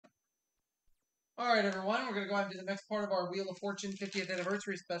Alright, everyone, we're going to go ahead and do the next part of our Wheel of Fortune 50th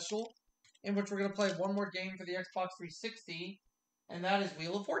Anniversary Special, in which we're going to play one more game for the Xbox 360, and that is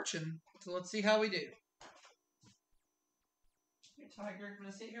Wheel of Fortune. So let's see how we do. Hey, Tiger, I'm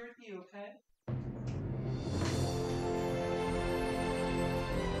going to sit here with you, okay?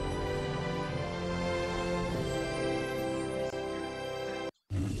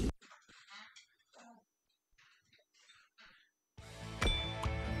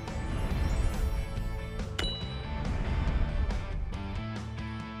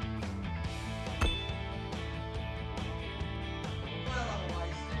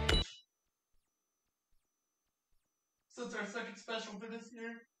 So it's our second special for this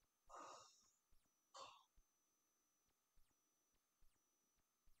year.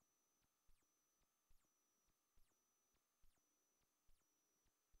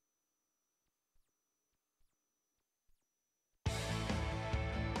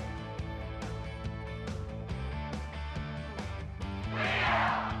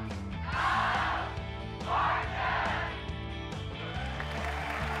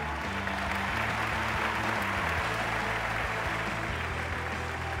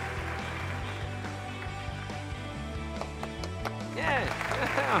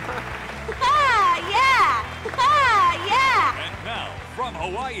 And now, from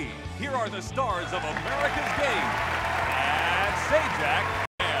Hawaii, here are the stars of America's Game, Matt Sajak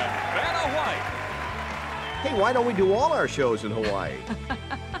and Vanna White. Hey, why don't we do all our shows in Hawaii?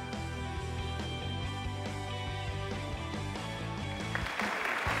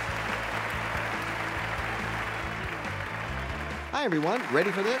 Hi, everyone.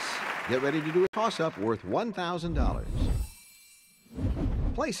 Ready for this? Get ready to do a toss-up worth $1,000.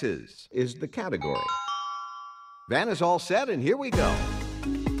 Places is the category. Vanna's all set, and here we go.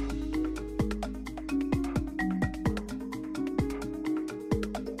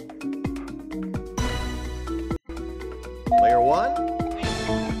 Player one.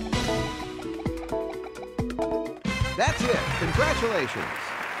 That's it. Congratulations.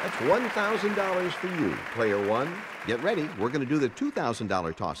 That's $1,000 for you, player one. Get ready. We're going to do the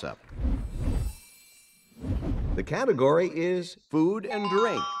 $2,000 toss-up. The category is food and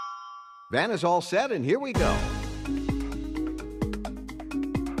drink. Vanna's all set, and here we go.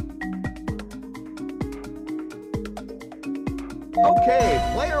 Okay,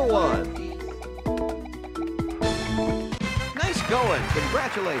 player one. Nice going.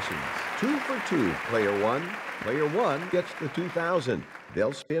 Congratulations. 2 for 2, player one. Player one gets the $2,000.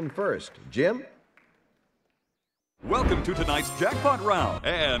 They'll spin first. Jim? Welcome to tonight's jackpot round,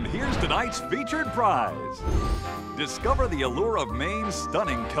 and here's tonight's featured prize. Discover the allure of Maine's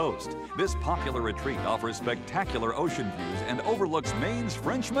stunning coast. This popular retreat offers spectacular ocean views and overlooks Maine's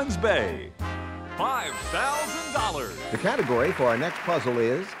Frenchman's Bay. $5,000. The category for our next puzzle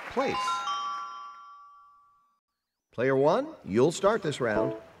is place. Player one, you'll start this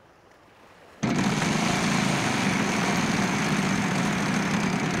round.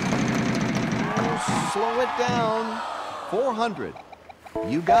 Slow it down. 400.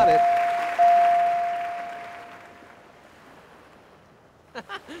 You got it.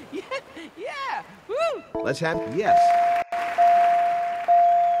 Yeah! Woo! Let's have yes.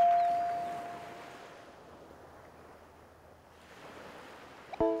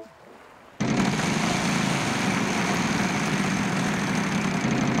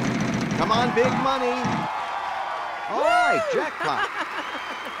 Come on, big money. All right, jackpot.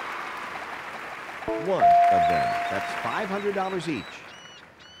 One of them. That's $500 each.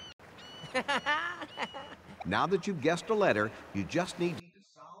 Now that you've guessed a letter, you just need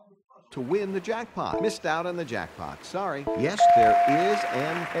to win the jackpot. Missed out on the jackpot. Sorry. Yes, there is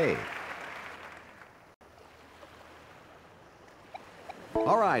an A.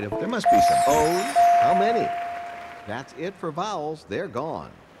 All right, there must be some O's. How many? That's it for vowels. They're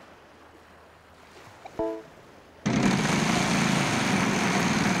gone.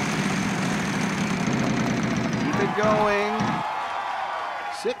 Keep it going.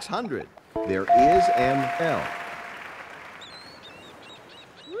 600. There is an L.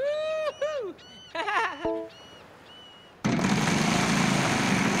 Woo-hoo!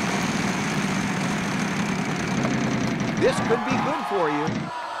 This could be good for you.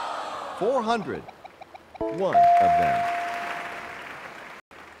 400. One of them.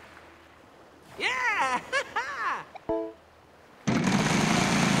 Yeah!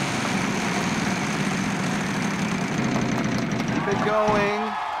 Keep it going.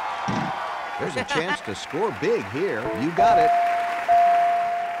 There's a chance to score big here. You got it.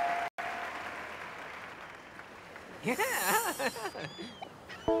 Yeah!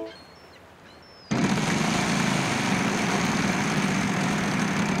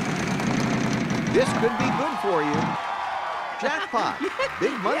 This could be good for you. Jackpot.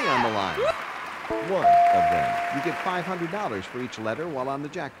 Big money on the line. One of them. You get $500 for each letter while on the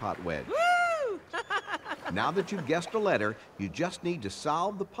jackpot wedge. Woo! Now that you've guessed a letter, you just need to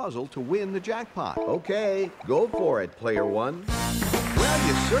solve the puzzle to win the jackpot. Okay, go for it, player one. Well,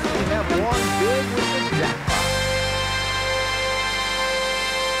 you certainly have won big with the jackpot.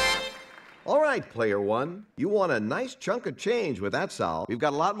 All right, player one, you won a nice chunk of change with that solve. We've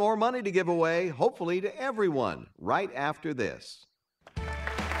got a lot more money to give away, hopefully to everyone, right after this.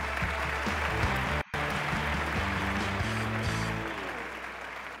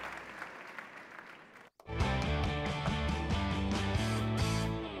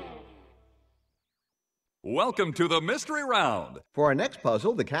 Welcome to the mystery round. For our next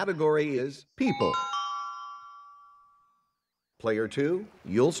puzzle, the category is people. Player two,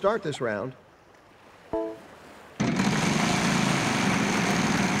 you'll start this round.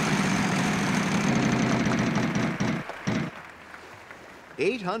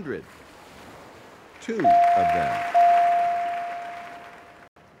 $800. Two of them.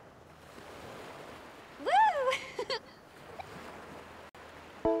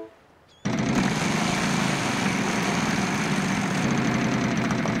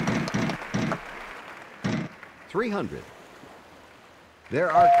 $300.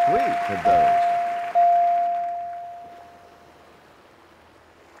 There are 3 of those.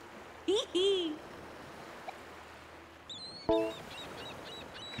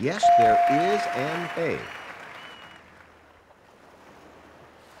 Yes, there is an A.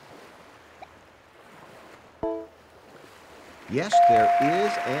 Yes, there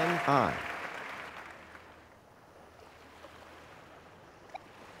is an I.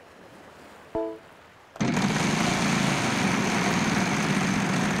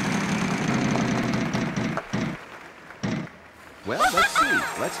 Well, let's see.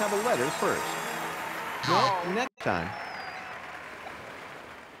 Let's have a letter first. No, next time.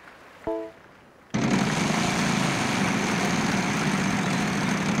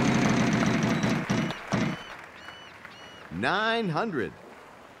 $900.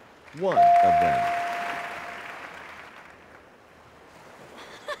 One of them.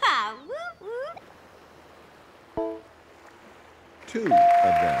 Two of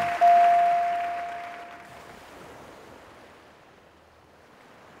them.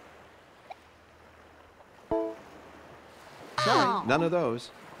 Sorry, none of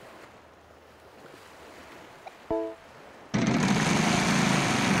those.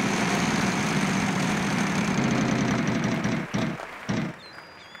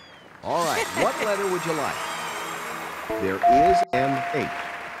 All right, what letter would you like? There is M-H.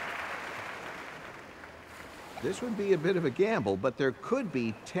 This would be a bit of a gamble, but there could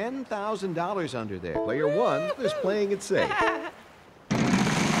be $10,000 under there. Player one is playing it safe.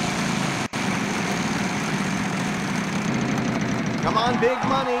 Come on, big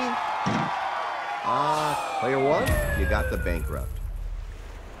money. Player one, you got the bankrupt.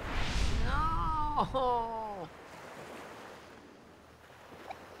 No.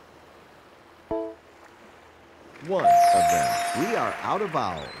 One of them. We are out of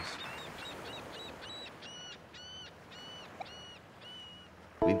vowels.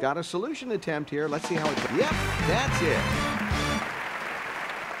 We've got a solution attempt here. Let's see how it goes. Yep, that's it.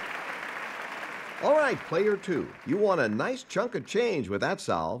 All right, player two. You won a nice chunk of change with that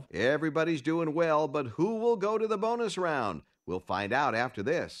solve. Everybody's doing well, but who will go to the bonus round? We'll find out after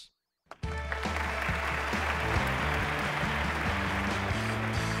this.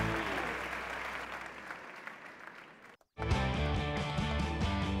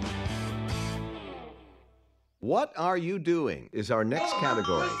 What are you doing is our next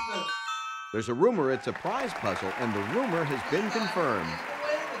category. There's a rumor it's a prize puzzle, and the rumor has been confirmed.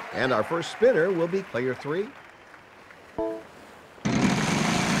 And our first spinner will be player three.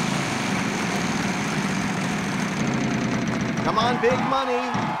 Come on, big money.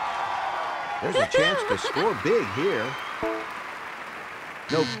 There's a chance to score big here.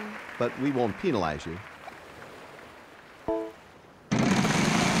 Nope, but we won't penalize you.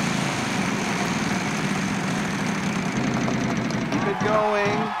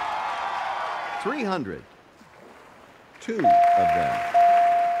 Going. 300. Two of them.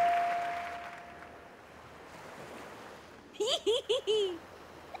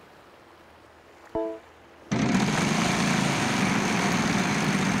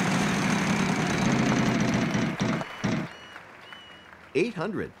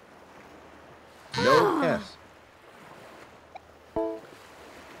 $800. No S.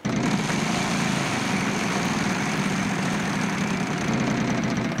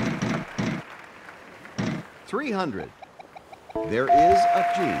 $300. There is a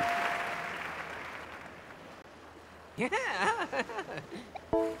G. Yeah.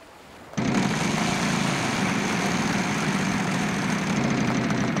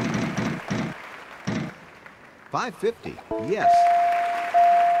 550. Yes.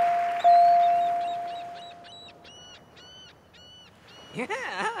 Yeah.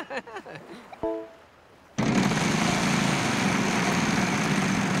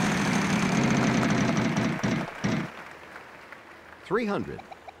 300.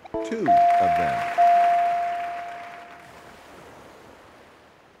 2 of them.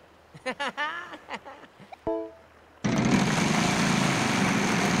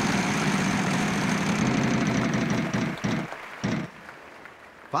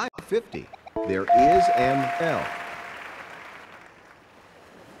 $550. There is an L.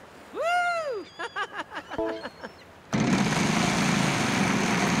 Woo!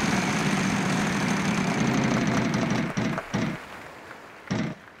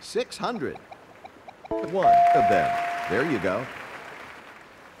 600. 1 of them. There you go.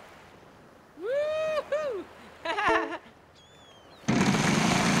 Woo-hoo!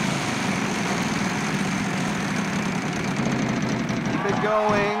 Keep it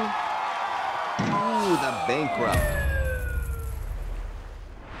going. Ooh, the bankrupt.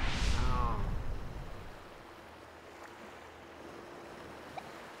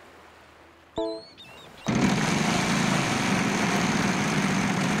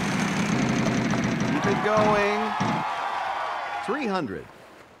 Keep it going. 300.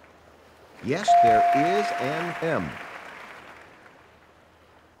 Yes, there is an M.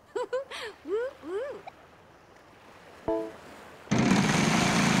 Woo woo.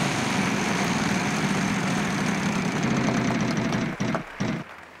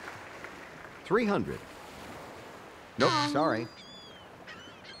 300. Nope, sorry.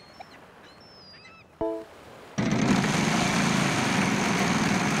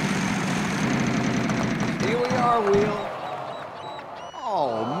 Here we are, Wheel.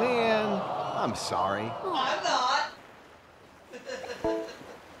 Oh, man. I'm sorry. I'm not.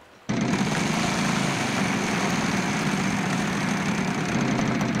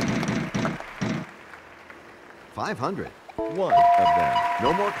 500. 1 of them.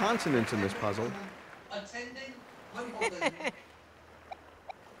 No more consonants in this puzzle. Attending Wimbledon.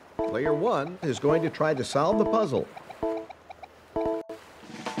 Player 1 is going to try to solve the puzzle.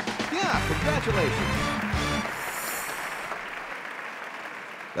 Yeah, congratulations.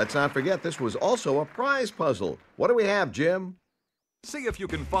 Let's not forget this was also a prize puzzle. What do we have, Jim? See if you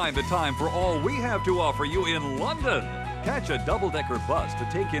can find the time for all we have to offer you in London. Catch a double-decker bus to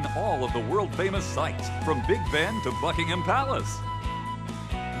take in all of the world-famous sights, from Big Ben to Buckingham Palace.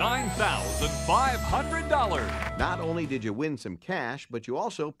 $9,500. Not only did you win some cash, but you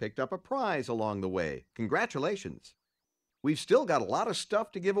also picked up a prize along the way. Congratulations. We've still got a lot of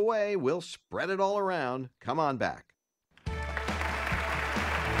stuff to give away. We'll spread it all around. Come on back.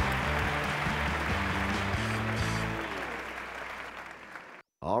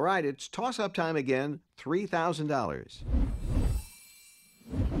 All right, it's toss-up time again. $3,000.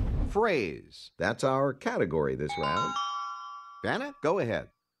 Phrase. That's our category this round. Vanna, go ahead.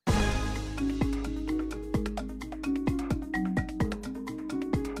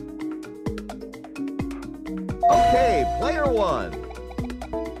 Okay, player 1.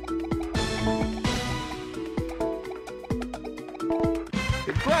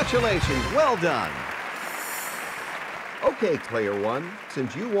 Congratulations, well done. Okay, player 1,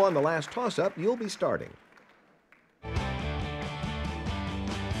 since you won the last toss-up, you'll be starting.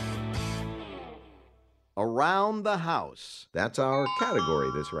 Around the house. That's our category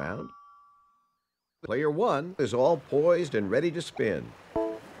this round. Player 1 is all poised and ready to spin.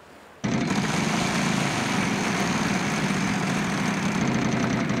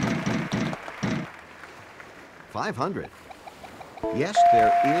 $500. Yes,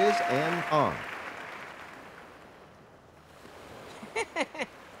 there is an on.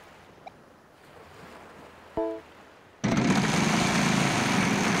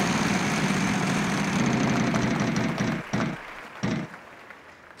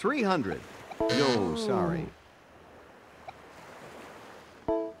 $300. No, sorry.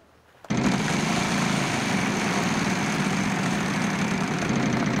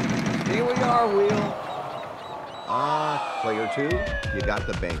 Here we are, Wheel. Player 2, you got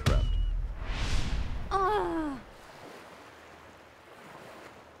the bankrupt. Ah.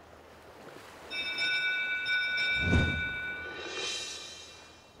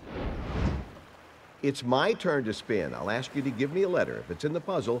 It's my turn to spin. I'll ask you to give me a letter. If it's in the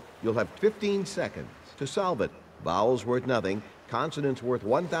puzzle, you'll have 15 seconds to solve it. Vowels worth nothing, consonants worth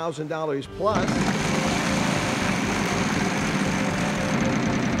 $1,000 plus.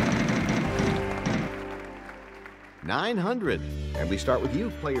 900. And we start with you,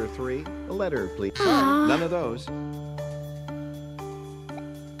 player 3. A letter, please. Sorry, none of those. You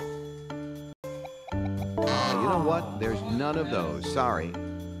know what? There's none of those. Sorry.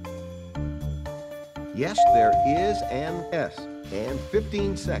 Yes, there is an S. And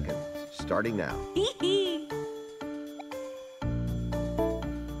 15 seconds, starting now.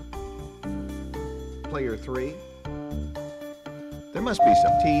 Player 3. There must be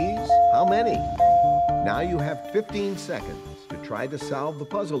some T's. How many? Now you have 15 seconds to try to solve the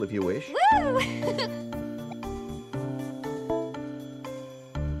puzzle if you wish. Woo!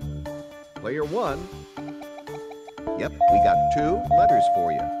 Player 1. Yep, we got 2 letters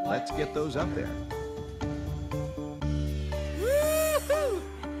for you. Let's get those up there. Woo-hoo!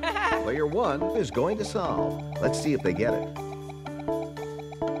 Player 1 is going to solve. Let's see if they get it.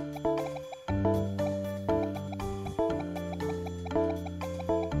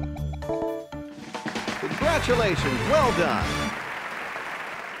 Congratulations, well done.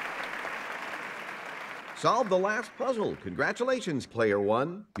 Solve the last puzzle. Congratulations, player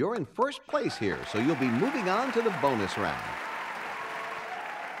 1. You're in first place here, so you'll be moving on to the bonus round.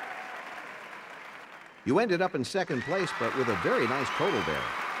 You ended up in second place, but with a very nice total there.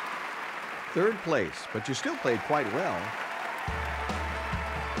 Third place, but you still played quite well.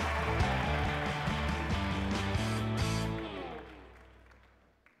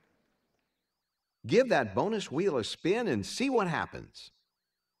 Give that bonus wheel a spin and see what happens.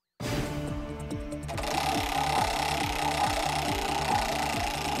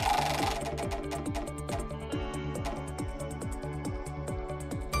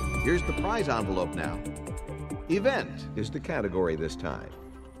 Here's the prize envelope now. Event is the category this time.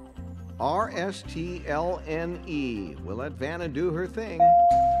 R-S-T-L-N-E. We'll let Vanna do her thing.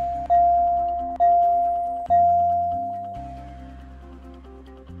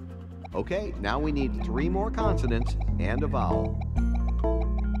 Okay, now we need 3 more consonants and a vowel.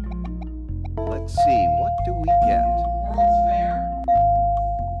 Let's see, what do we get? World's Fair.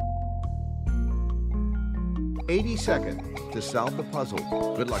 80 seconds to solve the puzzle.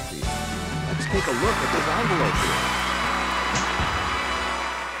 Good luck to you. Let's take a look at this envelope here.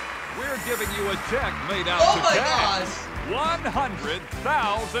 We're giving you a check made out Oh to my cash. gosh!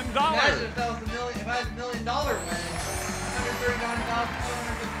 $100,000. Imagine if that was if I had $1 million win.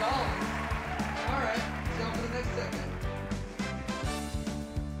 $139,250. All right, let's go for the next segment.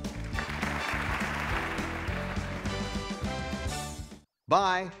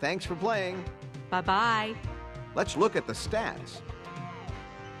 Bye, thanks for playing. Bye-bye. Let's look at the stats.